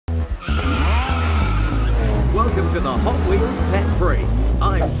Welcome to the Hot Wheels-pet-prix.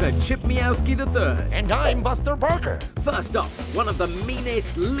 I'm Sir Chip Meowski III. And I'm Buster Barker. First up, one of the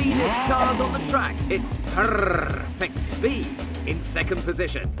meanest, leanest cars on the track. It's Perfect Speed. In second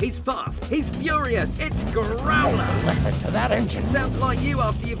position, he's fast, he's furious, it's Growler. Listen to that engine. Sounds like you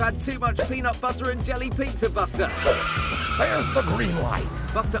after you've had too much peanut butter and jelly pizza, Buster. There's the green light.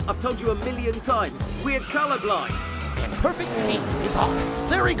 Buster, I've told you a million times, we're colorblind. And perfect speed is off.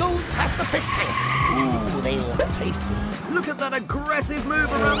 There he goes past the fish tank. Ooh, they look tasty. Look at that aggressive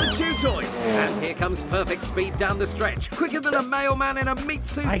move around the chew toys. And here comes Perfect Speed down the stretch, quicker than a mailman in a meat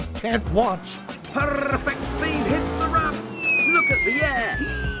suit. I can't watch. Perfect Speed hits the ramp. Look at the air.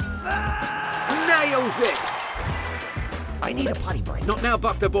 Nails it. I need a potty break. Not now,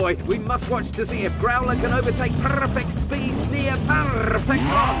 Buster Boy. We must watch to see if Growler can overtake Perfect Speed's near perfect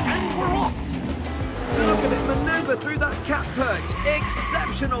lock. And we're off. Look at it maneuver through that cat perch.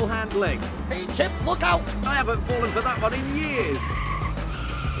 Exceptional handling. Hey, Chip, look out. I haven't fallen for that one in years.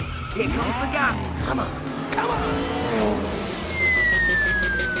 Here comes the gap. Come on, come on.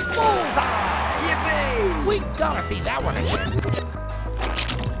 Bullseye. Yippee! We gotta see that one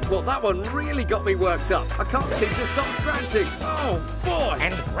again. Well, that one really got me worked up. I can't seem to stop scratching. Oh, boy.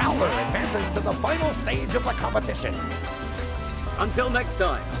 And Growler advances to the final stage of the competition. Until next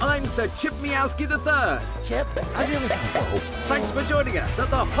time, I'm Sir Chip Meowski III. Chip, I really have to go. Thanks for joining us at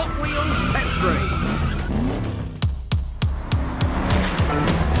the Hot Wheels-pet-prix.